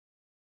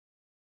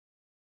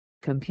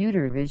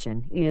Computer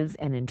vision is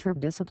an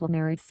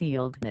interdisciplinary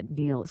field that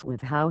deals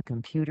with how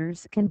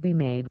computers can be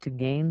made to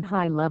gain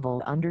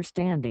high-level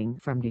understanding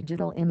from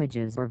digital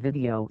images or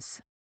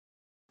videos.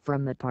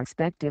 From the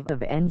perspective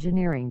of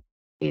engineering,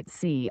 it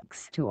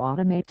seeks to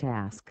automate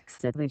tasks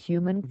that the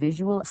human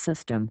visual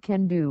system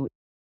can do.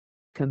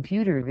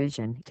 Computer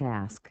vision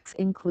tasks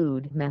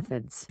include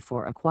methods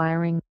for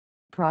acquiring,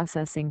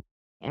 processing,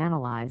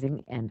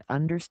 analyzing and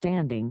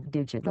understanding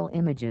digital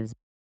images,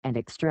 and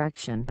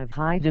extraction of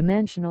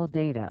high-dimensional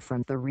data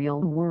from the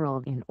real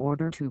world in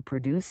order to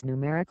produce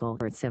numerical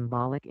or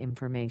symbolic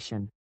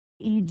information,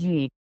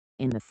 e.g.,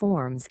 in the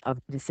forms of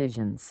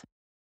decisions.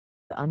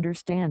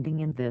 Understanding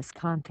in this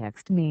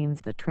context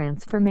means the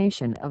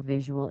transformation of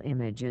visual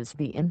images,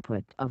 the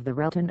input of the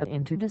retina,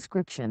 into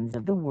descriptions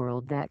of the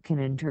world that can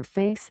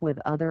interface with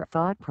other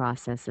thought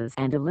processes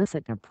and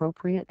elicit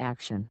appropriate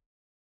action.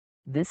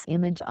 This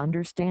image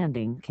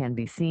understanding can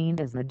be seen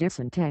as the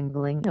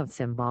disentangling of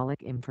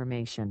symbolic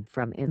information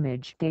from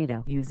image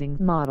data using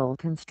model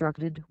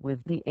constructed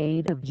with the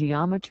aid of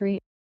geometry,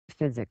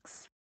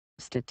 physics,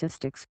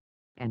 statistics,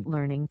 and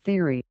learning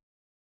theory.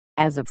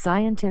 As a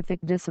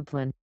scientific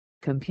discipline,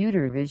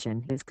 computer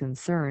vision is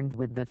concerned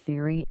with the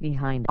theory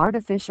behind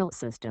artificial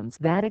systems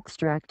that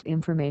extract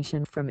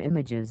information from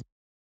images.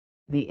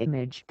 The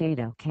image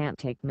data can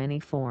take many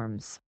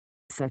forms,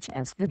 such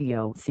as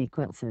video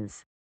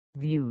sequences,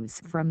 views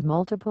from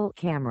multiple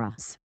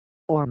cameras,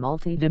 or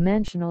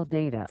multi-dimensional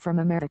data from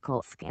a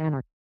medical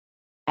scanner.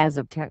 As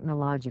a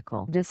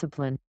technological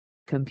discipline,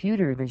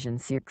 computer vision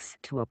seeks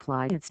to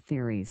apply its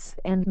theories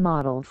and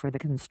model for the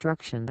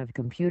construction of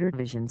computer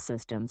vision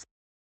systems.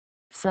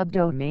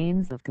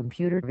 Subdomains of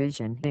computer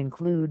vision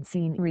include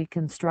scene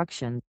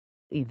reconstruction,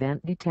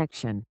 event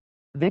detection,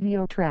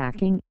 video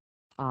tracking,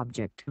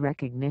 object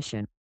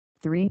recognition,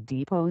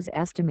 3D pose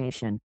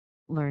estimation,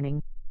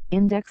 learning,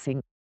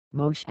 indexing,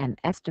 motion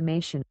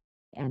estimation,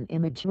 and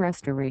image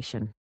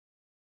restoration.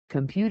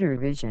 Computer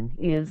vision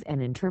is an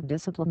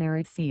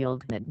interdisciplinary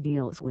field that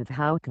deals with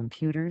how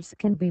computers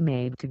can be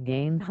made to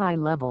gain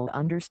high-level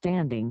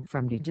understanding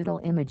from digital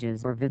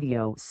images or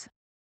videos.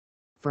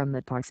 From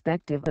the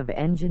perspective of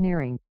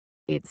engineering,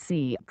 it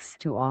seeks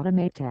to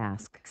automate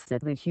tasks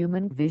that the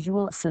human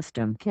visual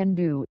system can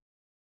do.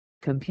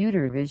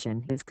 Computer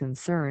vision is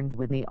concerned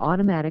with the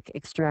automatic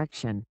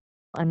extraction,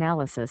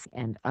 analysis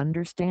and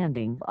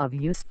understanding of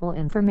useful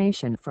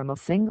information from a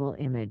single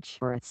image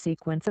or a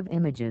sequence of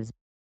images.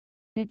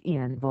 It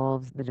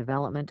involves the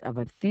development of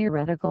a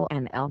theoretical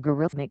and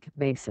algorithmic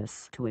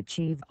basis to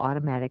achieve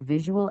automatic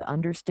visual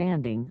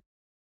understanding.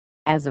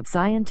 As a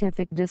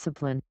scientific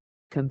discipline,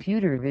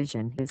 computer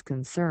vision is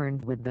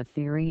concerned with the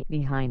theory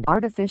behind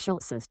artificial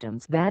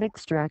systems that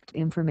extract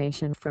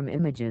information from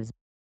images.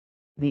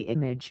 The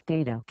image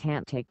data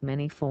can take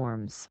many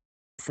forms,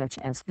 such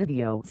as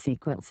video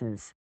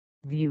sequences,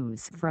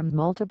 views from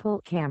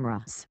multiple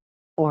cameras,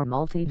 or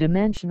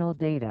multi-dimensional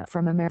data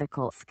from a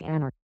medical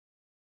scanner.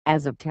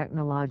 As a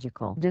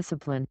technological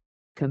discipline,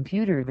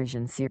 computer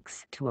vision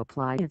seeks to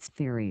apply its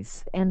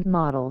theories and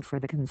model for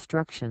the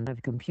construction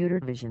of computer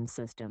vision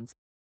systems.